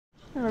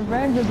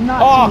Revenge is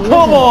not. Oh,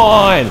 come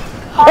on!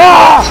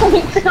 Ah!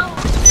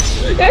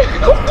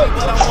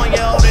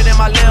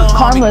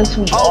 Karma's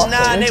Oh,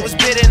 09, they was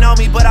bidding on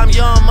me, but I'm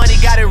young, money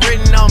got it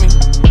written on me.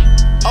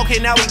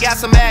 Okay, now we got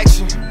some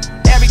action.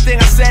 Everything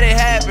I said, it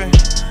happened.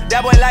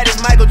 That boy light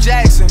is Michael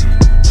Jackson,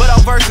 but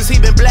on verses he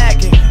been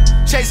blacking.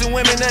 Chasing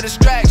women a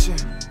distraction.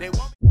 They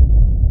want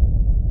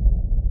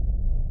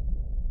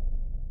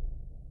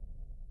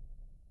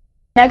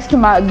next to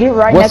my, get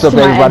right What's next up, to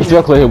my everybody? engine.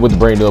 Chuckler here with the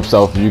Brain Up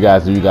Self. You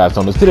guys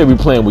on this. Today we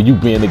playing with you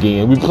Ben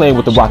again. We playing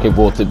with the Rocket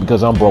Voltic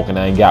because I'm broken.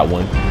 I ain't got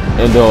one.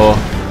 And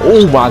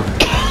oh my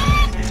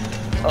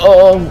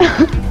god.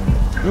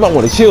 You might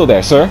want to chill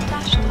there, sir.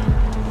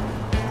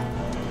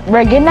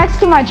 Right, get next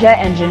to my jet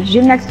engine.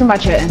 Get next to my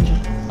jet engine.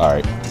 All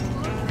right.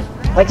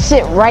 Like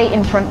sit right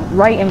in front,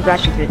 right in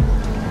back of it.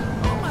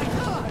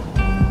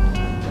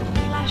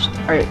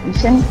 All right, you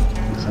send.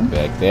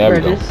 Back there we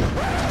go. Is.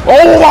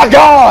 Oh my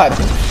god!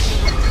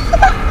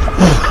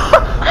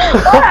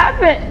 What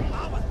happened?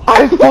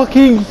 I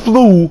fucking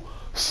flew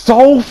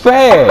so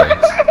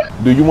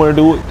fast. Do you want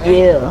to do it?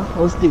 Yeah,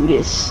 let's do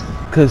this.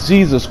 Cause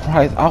Jesus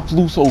Christ, I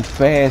flew so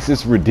fast,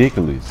 it's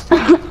ridiculous.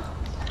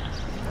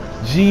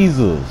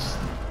 Jesus.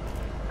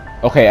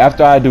 Okay,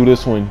 after I do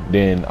this one,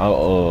 then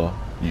I'll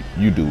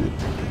you do it.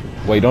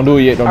 Wait, don't do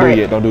it yet. Don't do it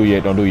yet. Don't do it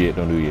yet. Don't do it yet.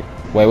 Don't do it yet.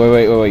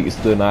 Wait. It's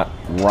still not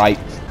right.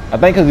 I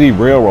think cause these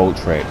railroad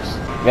tracks.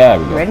 There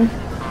we go. Ready?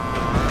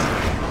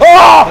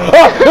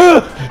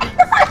 Oh!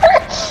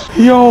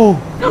 Yo!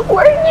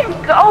 Where did you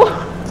go?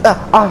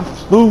 I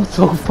flew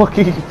so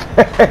fucking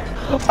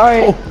fast. All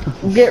right,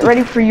 get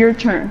ready for your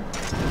turn.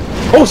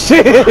 Oh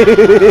shit!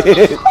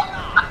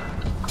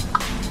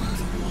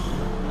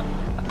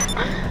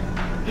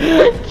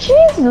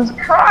 Jesus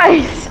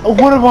Christ!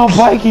 Where did my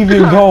bike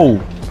even go?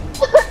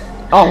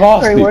 I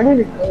lost Wait, it. where did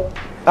it go?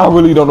 I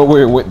really don't know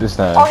where it went this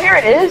time. Oh, here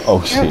it is.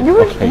 Oh shit!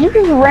 You Okay. just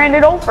ran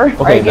it over.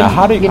 Okay, Right, now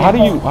how do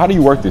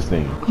you work this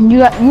thing? you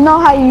know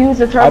how you use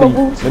the turbo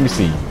boost? Let me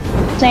see.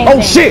 Same Oh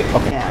thing. shit!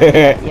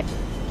 Okay. Yeah.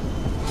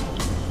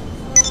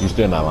 You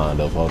still not lined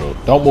up. Hold up.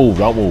 Don't move.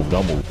 Don't move.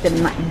 Don't move.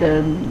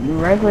 The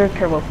regular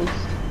turbo boost.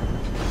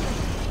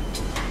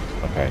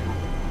 Okay.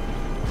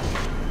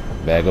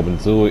 Back up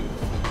into it.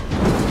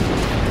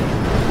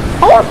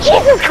 Oh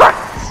Jesus Christ!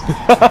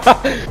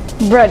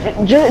 Bruh,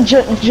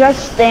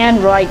 just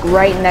stand like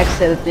right next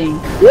to the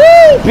thing.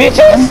 Woo,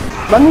 bitches!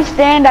 Let me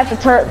stand at the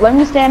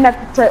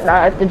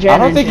jet. I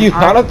don't think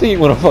you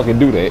wanna fucking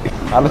do that.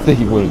 I don't think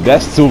you wanna.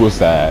 That's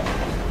suicide.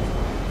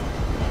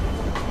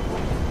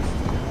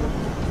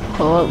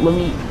 Oh, let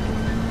me.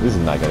 This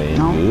is not gonna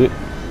end good.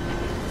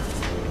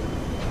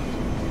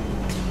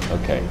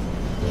 Okay.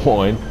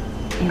 1,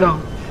 Go.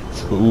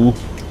 2.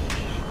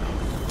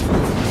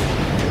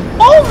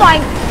 Oh my!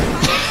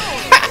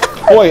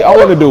 Wait, I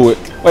wanna do it.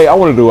 Wait, I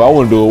wanna do it.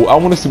 I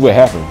wanna see what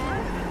happened.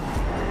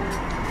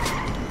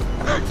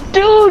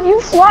 Dude,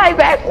 you fly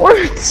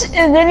backwards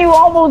and then you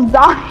almost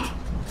die.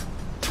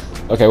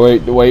 Okay,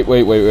 wait.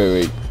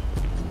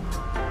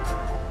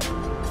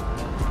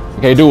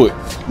 Okay, do it.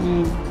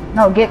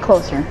 No, get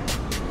closer.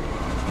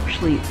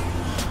 Sleep.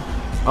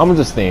 I'm gonna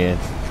just stand.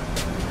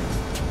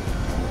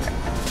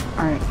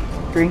 Alright,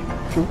 3,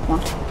 2,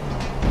 1.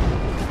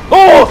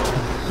 Oh!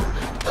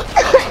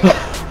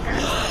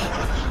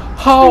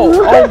 How?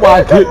 Oh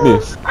my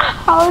goodness.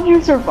 How did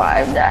you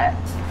survive that?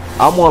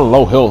 I'm on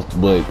low health,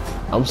 but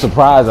I'm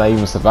surprised I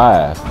even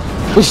survived.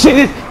 But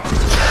shit!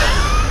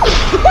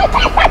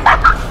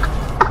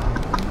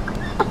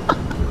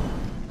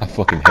 I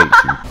fucking hate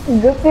you.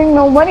 Good thing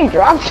no money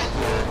dropped.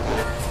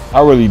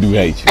 I really do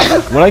hate you.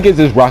 When I get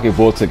this Rocket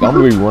Voltic, I'm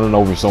gonna be running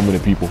over so many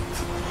people.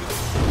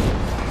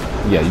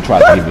 Yeah, you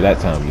tried to give me that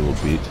time, you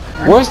little bitch.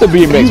 Where's the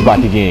BMX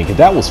bike again? Cause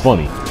that was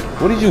funny.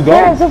 Where did you go?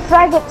 There's a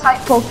faggot type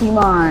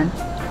Pokemon.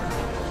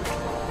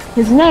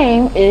 His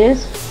name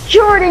is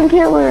Jordan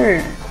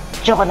Killer.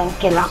 Jordan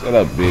Killer. Shut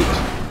up, bitch.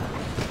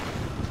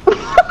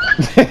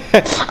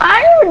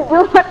 I don't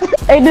do it.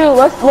 Hey, dude,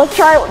 let's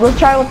try it with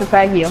the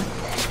Fagio.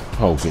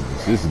 Oh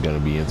goodness, this is gonna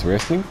be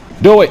interesting.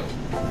 Do it.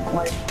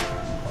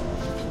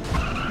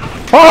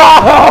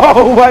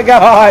 Oh my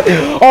god!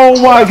 Oh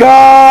my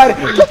god!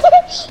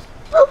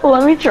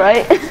 Let me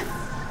try it.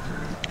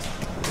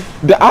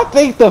 I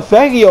think the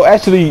Fagio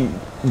actually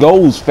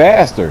goes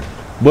faster,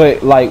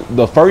 but like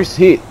the first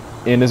hit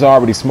and it's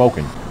already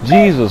smoking.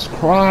 Jesus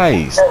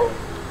Christ!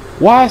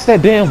 Why is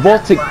that damn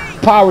Voltic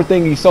power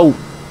thingy so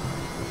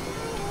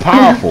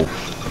powerful?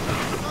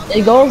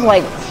 It goes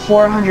like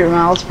 400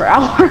 miles per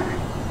hour.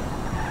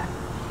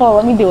 Oh,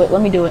 let me do it.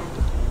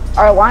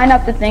 Alright, line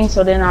up the thing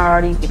so then I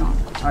already get on.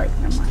 Alright,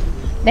 never mind.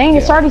 Dang,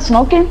 it's already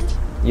smoking?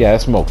 Yeah,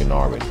 it's smoking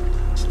already.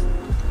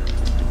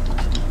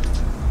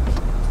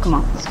 Come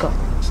on, let's go.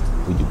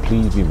 Would you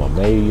please be my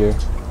mayor?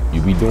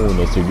 You be doing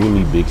us a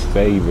really big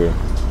favor.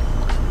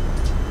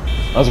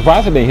 I'm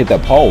surprised I didn't hit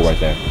that pole right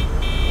there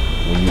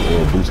when you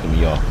boosted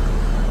me off.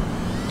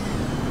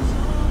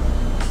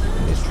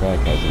 And this track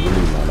has a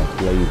really lot of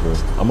flavor.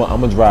 I'm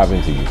gonna drive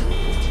into you.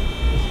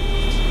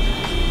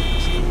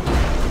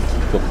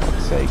 For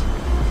fuck's sake.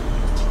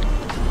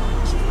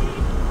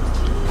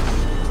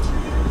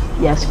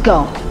 Yes,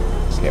 go.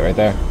 Okay, right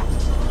there.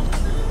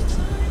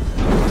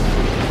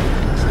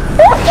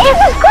 Oh,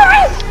 Jesus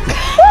Christ!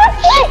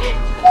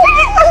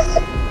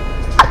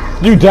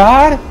 Jesus! You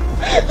died?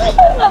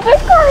 Another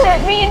car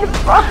hit me in the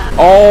front.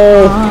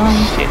 Oh,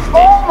 shit.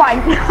 Oh my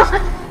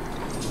god.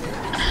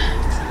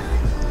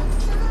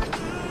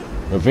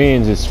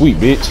 Revenge is sweet,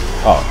 bitch.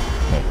 Oh.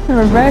 Okay.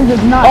 Revenge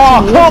is not.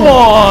 Oh, sweet, come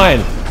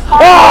on!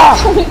 Ah!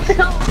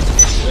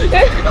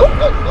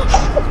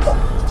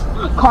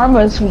 Karma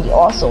is sweet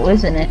also,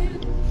 isn't it?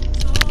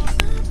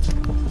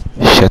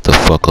 Shut the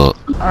fuck up.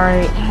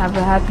 Alright, have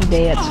a happy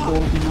day at school,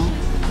 you know?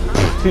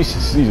 He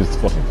just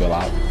fucking fell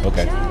out.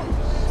 Okay.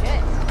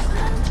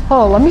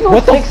 Oh, let me go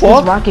What the fix this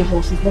fuck? rocket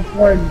filter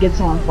before it gets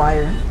on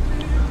fire.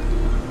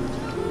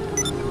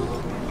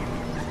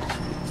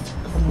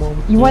 Come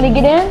on. You want to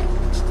get in?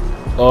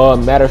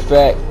 Matter of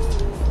fact,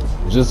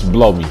 just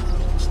blow me.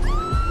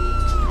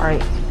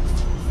 Alright.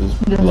 Just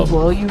Just blow me.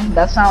 blow you?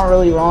 That sounds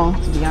really wrong,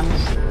 to be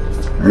honest.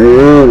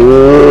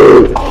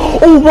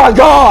 Oh my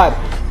god!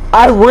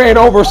 I ran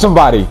over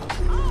somebody.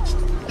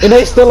 And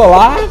they still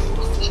alive?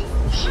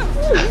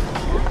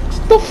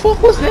 The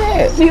fuck was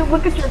that? See,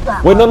 look at your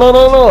time. Wait,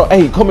 no.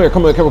 Hey, come here.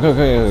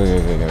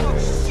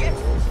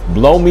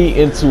 Blow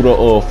me into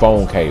the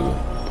phone cable.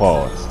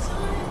 Pause.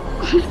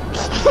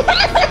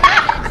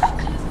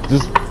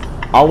 Just,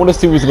 I want to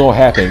see what's gonna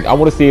happen. I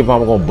want to see if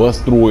I'm gonna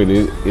bust through it.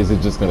 Is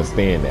it just gonna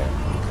stand there?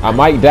 I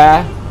might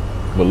die,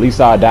 but at least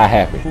I'll die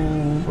happy.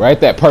 Right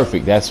there,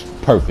 perfect. That's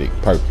perfect.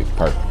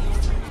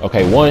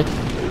 Okay, one.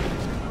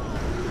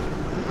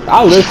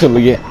 I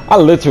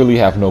literally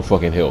have no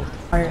fucking health.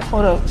 Alright,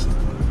 hold up.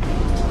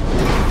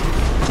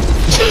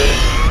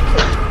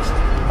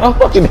 I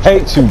fucking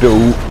hate you,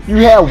 dude. You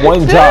had one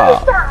Did I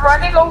just job. start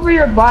running over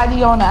your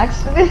body on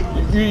accident?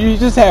 You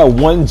just had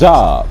one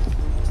job.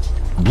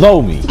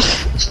 Blow me.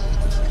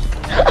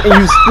 And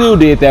you still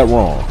did that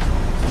wrong.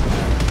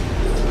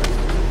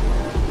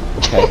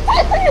 Okay.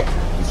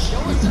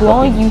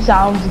 Blowing you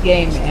sounds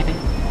gay, man.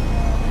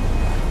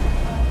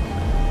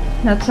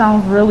 That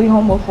sounds really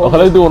homophobic. Okay,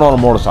 let's do it on a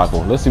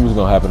motorcycle. Let's see what's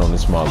gonna happen on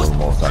this small little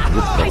motorcycle. Get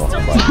the fuck off the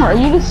bike. Or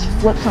you just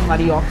flip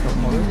somebody off the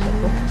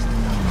motorcycle.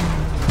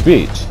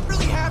 Bitch.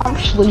 I'm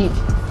asleep.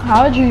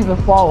 How did you even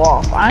fall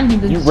off? I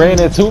need to. You ran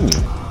into me.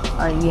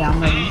 Yeah,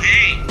 I'm ready.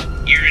 Hey,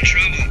 you're in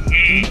trouble.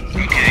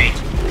 Okay.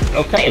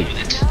 Okay.